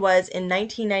happened was in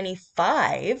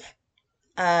 1995,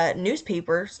 a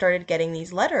newspaper started getting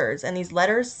these letters, and these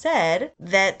letters said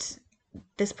that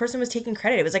this person was taking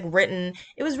credit. It was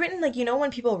written like,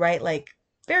 when people write like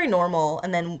very normal,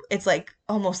 and then it's like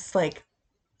almost like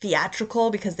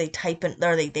theatrical because they type in,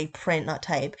 or they print, not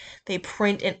type, they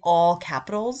print in all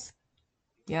capitals.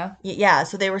 Yeah. Yeah,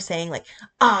 so they were saying like,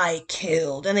 I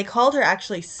killed, and they called her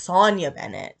actually Sonia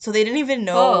Bennett. So they didn't even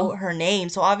know her name.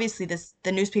 So obviously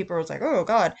the newspaper was like, oh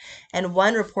God. And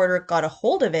one reporter got a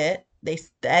hold of it. The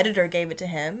editor gave it to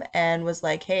him and was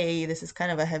like, hey, this is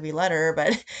kind of a heavy letter,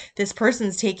 but this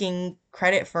person's taking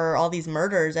credit for all these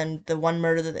murders, and the one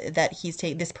murder that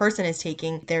this person is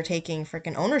taking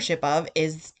freaking ownership of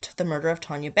is the murder of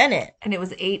Tanya Bennett. And it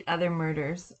was 8 other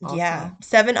murders also. Yeah,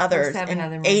 7 others,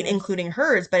 and 8 including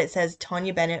hers, but it says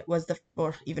Tanya Bennett was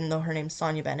or even though her name's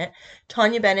Sonia Bennett,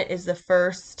 Tanya Bennett is the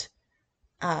first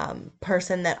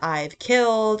person that I've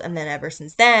killed, and then ever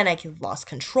since then I've lost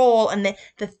control. And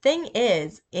the thing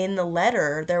is, in the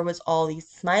letter there was all these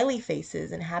smiley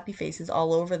faces and happy faces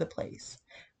all over the place,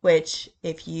 which,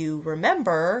 if you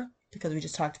remember, because we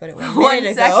just talked about it 1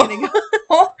 minute ago,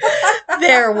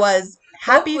 there was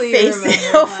happy faces.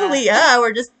 Hopefully, yeah,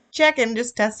 we're just checking,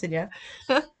 just testing you.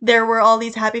 There were all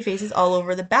these happy faces all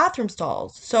over the bathroom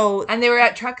stalls. And they were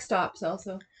at truck stops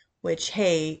also. Which,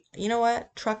 hey, you know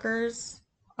what? Truckers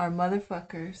are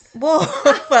motherfuckers.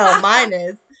 Well, mine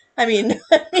is. I mean,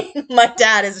 my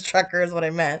dad is a trucker is what I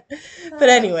meant. But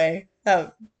anyway,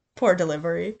 poor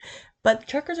delivery. But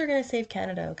truckers are going to save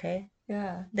Canada, okay?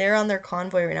 Yeah. They're on their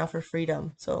convoy right now for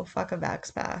freedom. So fuck a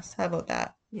vax pass. How about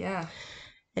that? Yeah.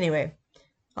 Anyway,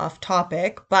 off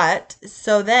topic. But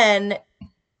so then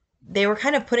they were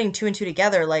kind of putting 2 and 2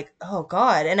 together, like, oh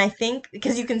God. And I think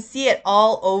because you can see it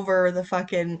all over the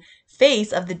fucking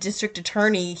face of the district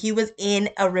attorney, he was in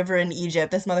a river in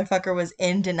Egypt. This motherfucker was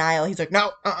in denial. He's like,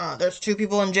 no, there's 2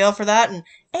 people in jail for that.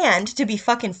 And to be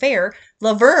fucking fair,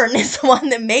 Laverne is the one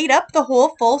that made up the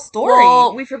whole full story.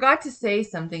 Well, we forgot to say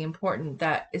something important,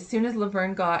 that as soon as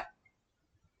Laverne got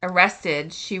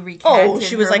arrested, she recanted.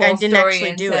 She was like, I didn't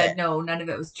actually do it. No, none of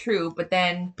it was true. But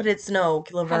it's no,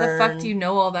 Laverne. How the fuck do you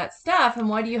know all that stuff, and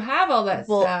why do you have all that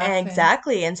stuff? Well,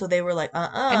 exactly. And so they were like,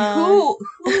 And who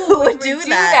would do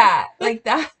that? Like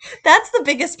that. That's the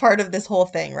biggest part of this whole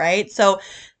thing, right? So,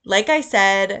 like I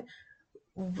said,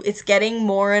 it's getting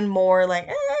more and more like,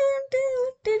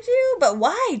 did you? But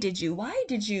why did you? Why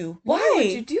did you? Why would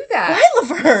you do that? Why,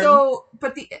 Laverne? So,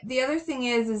 but the other thing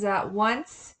is that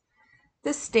once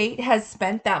the state has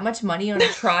spent that much money on a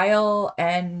trial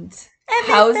and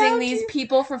housing these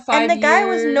people for 5 years. And the guy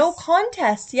was no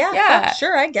contest. Yeah.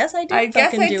 Sure, I guess I did. I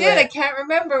did. I can't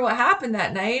remember what happened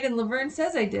that night, and Laverne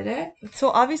says I did it.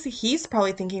 So obviously he's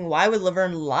probably thinking, why would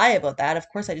Laverne lie about that? Of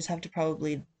course, I just have to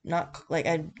probably not, like,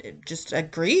 I just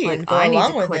agree and go along with it. I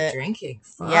need to quit drinking.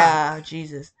 Fuck. Yeah,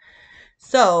 Jesus.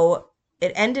 So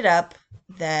it ended up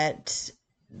that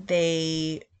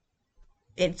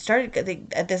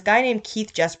this guy named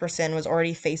Keith Hunter Jesperson was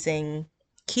already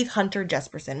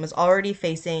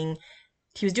facing,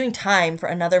 he was doing time for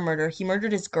another murder. He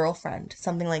murdered his girlfriend,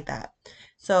 something like that.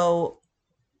 So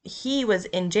he was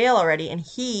in jail already, and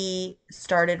he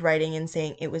started writing and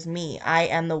saying, it was me. I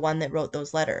am the one that wrote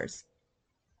those letters.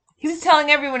 He was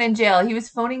telling everyone in jail. He was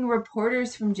phoning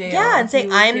reporters from jail. Yeah, and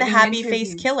saying, I'm the happy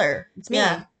face killer. It's me.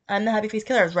 Yeah. I'm the happy face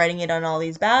killer. I was writing it on all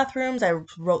these bathrooms. I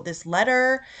wrote this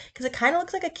letter because it kind of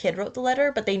looks like a kid wrote the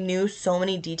letter, but they knew so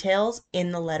many details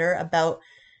in the letter about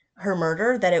her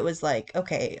murder that it was like,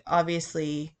 okay,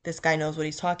 obviously this guy knows what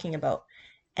he's talking about.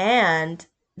 And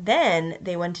then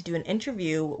they went to do an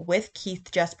interview with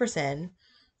Keith Jesperson,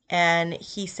 and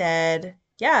he said,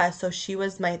 yeah, so she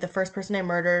was the first person I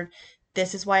murdered.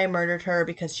 This is why I murdered her,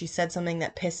 because she said something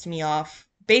that pissed me off.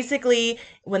 Basically,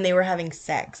 when they were having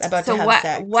sex, sex.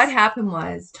 What happened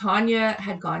was Tanya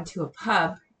had gone to a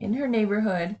pub in her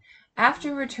neighborhood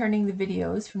after returning the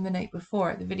videos from the night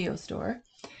before at the video store.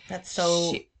 That's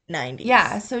so 90s.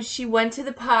 Yeah, so she went to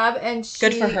the pub and she...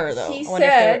 Good for her, though.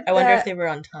 I wonder if they were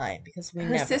on time, because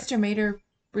her sister made her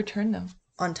return them.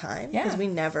 On time? Yeah. Because we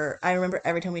never... I remember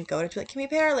every time we'd go to like, can we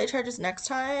pay our late charges next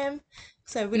time?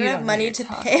 So we don't have money to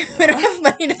pay. We don't have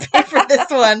money to pay for this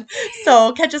one.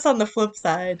 So catch us on the flip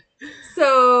side.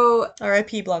 So...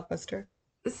 R.I.P. Blockbuster.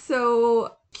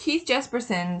 So Keith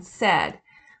Jesperson said,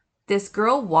 this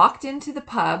girl walked into the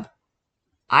pub.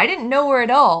 I didn't know her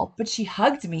at all, but she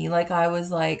hugged me like I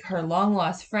was like her long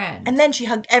lost friend. And then she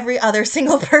hugged every other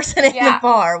single person in the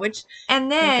bar, which...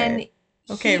 And then...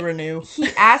 Okay, Renew. He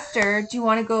asked her, do you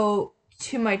want to go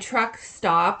to my truck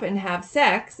stop and have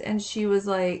sex? And she was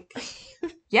like,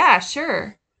 yeah,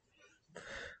 sure.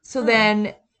 So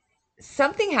then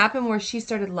something happened where she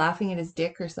started laughing at his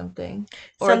dick or something.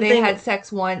 Or they had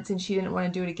sex once and she didn't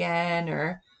want to do it again,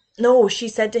 or... No, she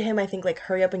said to him, I think, like,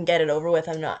 hurry up and get it over with.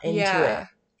 I'm not into it.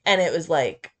 And it was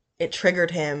like, it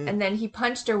triggered him. And then he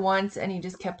punched her once and he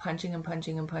just kept punching and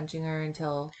punching and punching her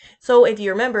until... So if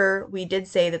you remember, we did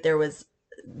say that there was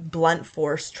blunt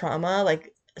force trauma,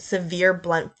 like severe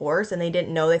blunt force, and they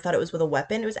didn't know. They thought it was with a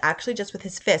weapon. It was actually just with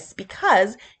his fists,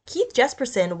 because Keith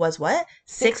Jesperson was what?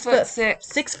 6'6".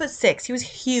 6'6". He was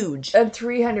huge. And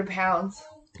 300 pounds.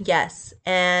 Yes.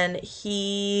 And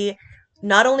he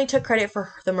not only took credit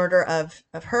for the murder of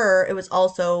her, it was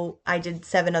also, I did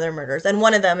 7 other murders. And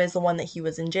one of them is the one that he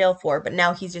was in jail for, but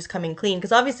now he's just coming clean,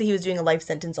 because obviously he was doing a life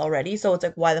sentence already. So it's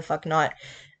like, why the fuck not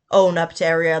own up to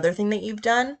every other thing that you've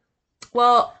done?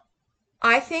 Well,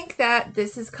 I think that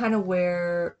this is kind of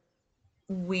where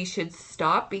we should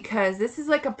stop, because this is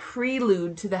like a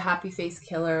prelude to the Happy Face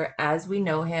Killer as we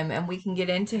know him, and we can get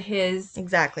into his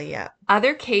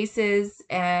other cases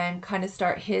and kind of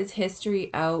start his history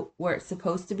out where it's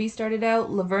supposed to be started out.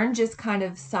 Laverne just kind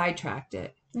of sidetracked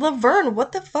it. Laverne,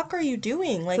 what the fuck are you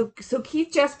doing? Like, so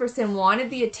Keith Jesperson wanted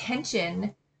the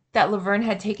attention that Laverne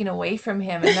had taken away from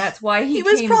him, and that's why he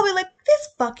was probably like, this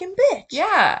fucking bitch.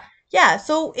 Yeah. Yeah,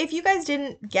 so if you guys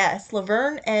didn't guess,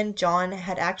 Laverne and John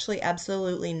had actually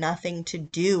absolutely nothing to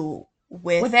do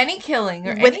with any killing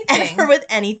or anything. With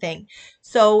anything.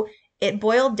 So it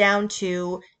boiled down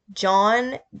to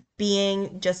John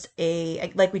being just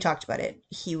like we talked about it.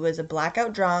 He was a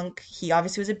blackout drunk. He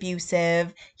obviously was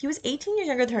abusive. He was 18 years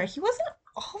younger than her. He wasn't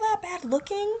all that bad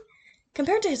looking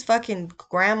compared to his fucking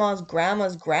grandma's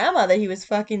grandma that he was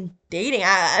fucking dating.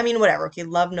 I mean, whatever. Okay,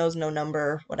 love knows no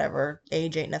number. Whatever.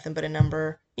 Age ain't nothing but a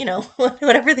number. You know,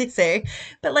 whatever they say.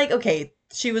 But, like, okay,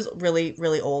 she was really,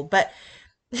 really old. But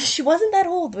she wasn't that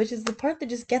old, which is the part that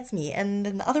just gets me. And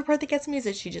then the other part that gets me is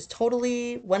that she just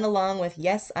totally went along with,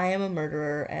 yes, I am a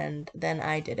murderer, and then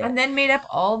I did it. And then made up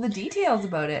all the details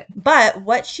about it. But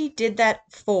what she did that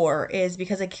for is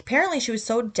because, like, apparently she was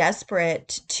so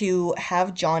desperate to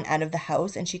have John out of the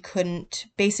house, and she couldn't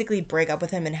basically break up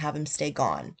with him and have him stay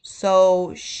gone.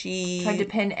 So she... tried to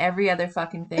pin every other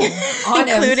fucking thing on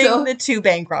including him. the 2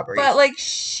 bank robberies. But, like,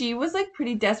 she was, like,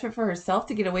 pretty desperate for herself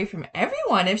to get away from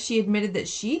everyone if she admitted that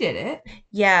she did it.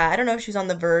 Yeah, I don't know if she was on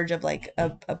the verge of like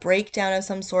a breakdown of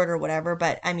some sort or whatever,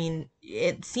 but I mean,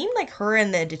 it seemed like her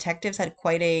and the detectives had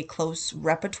quite a close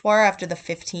repertoire after the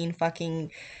 15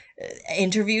 fucking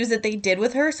interviews that they did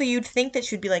with her. So you'd think that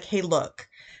she'd be like, hey, look,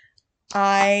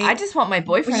 I just want my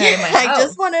boyfriend out of my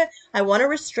house. I want a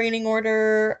restraining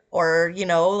order, or, you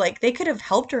know, like they could have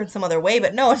helped her in some other way,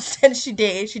 but no, instead she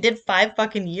did 5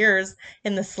 fucking years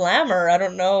in the slammer. I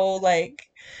don't know, like...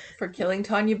 for killing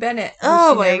Tanya Bennett.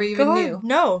 Oh my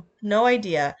God. No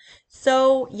idea.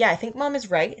 So, yeah, I think Mom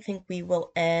is right. I think we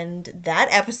will end that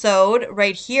episode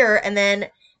right here. And then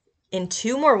in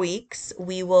 2 more weeks,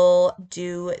 we will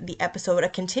do the episode, a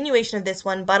continuation of this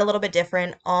one, but a little bit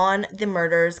different, on the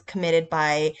murders committed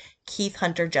by Keith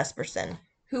Hunter Jesperson.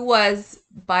 Who was,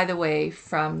 by the way,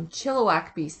 from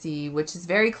Chilliwack, BC, which is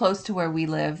very close to where we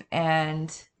live.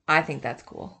 And I think that's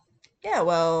cool. Yeah,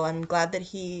 well, I'm glad that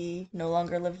he no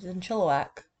longer lives in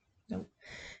Chilliwack. Nope.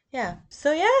 Yeah.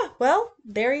 So, yeah, well,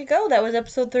 there you go. That was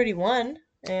episode 31.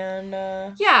 And,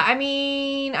 yeah, I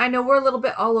mean, I know we're a little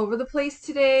bit all over the place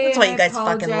today. That's why you guys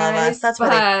fucking love us. That's why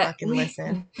they fucking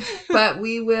listen. But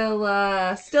we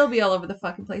will still be all over the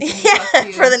fucking place.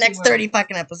 For the next 30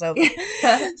 fucking episodes.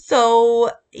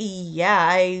 So, yeah,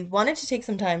 I wanted to take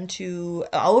some time to,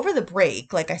 over the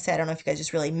break, like I said, I don't know if you guys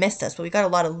just really missed us, but we got a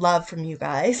lot of love from you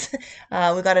guys. We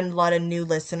got a lot of new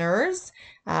listeners.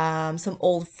 Some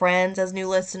old friends as new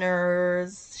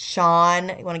listeners.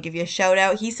 Sean, I want to give you a shout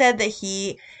out. He said that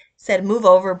he said, move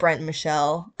over, Brent and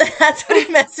Michelle. That's what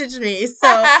he messaged me.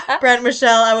 So, Brent and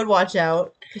Michelle, I would watch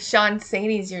out. Sean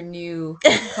Saney's your new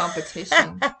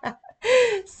competition.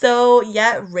 So,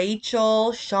 yeah,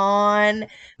 Rachel, Sean,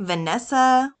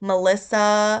 Vanessa,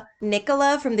 Melissa,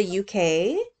 Nicola from the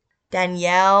UK,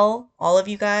 Danielle, all of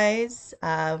you guys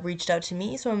reached out to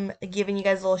me. So, I'm giving you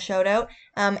guys a little shout out.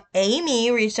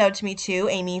 Amy reached out to me too.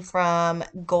 Amy from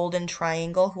Golden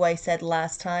Triangle, who I said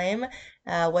last time.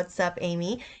 What's up,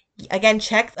 Amy? Again,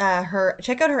 check out her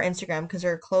Instagram because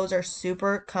her clothes are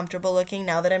super comfortable looking.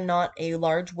 Now that I'm not a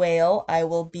large whale, I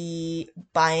will be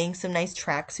buying some nice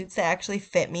tracksuits that actually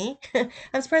fit me.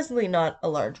 I'm surprisingly not a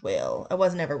large whale. I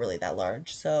was never really that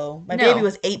large. So my baby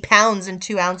was 8 pounds and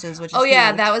 2 ounces, which is yeah,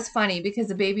 huge. that was funny because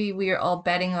the baby, we were all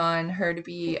betting on her to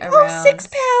be around 6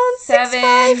 pounds,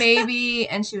 7 maybe,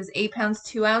 and she was 8 pounds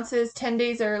 2 ounces 10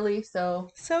 days early.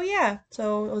 So yeah,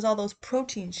 so it was all those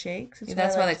protein shakes.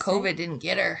 That's why the COVID didn't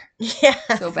get her. Yeah,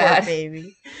 so bad,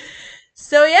 baby.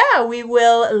 So yeah, we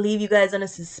will leave you guys on a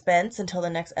suspense until the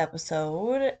next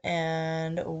episode,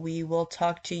 and we will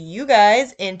talk to you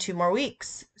guys in 2 more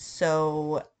weeks.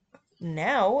 So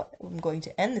now I'm going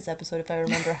to end this episode if I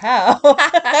remember how.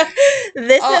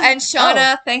 And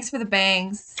Shauna, thanks for the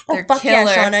bangs. They're fuck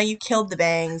killer. Yeah, Shauna, you killed the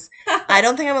bangs. I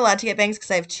don't think I'm allowed to get bangs because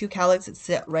I have 2 cowlicks that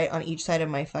sit right on each side of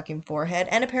my fucking forehead,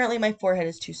 and apparently my forehead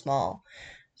is too small.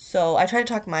 So I try to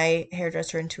talk my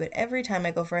hairdresser into it every time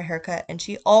I go for a haircut, and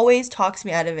she always talks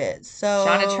me out of it. So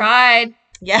Shauna tried.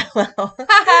 Yeah, well,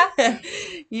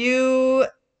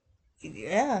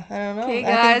 yeah, I don't know. Okay,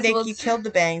 guys, I think you killed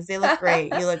the bangs. They look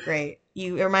great. You look great.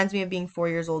 It reminds me of being 4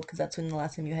 years old because that's when the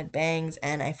last time you had bangs,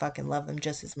 and I fucking love them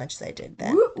just as much as I did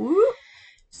then. Whoop, whoop.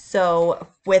 So,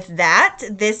 with that,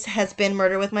 this has been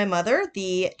Murder with My Mother,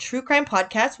 the true crime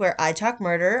podcast where I talk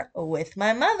murder with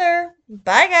my mother.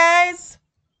 Bye, guys.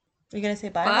 Are you going to say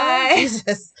bye? Bye.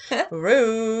 Jesus.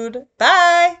 Rude.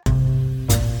 Bye.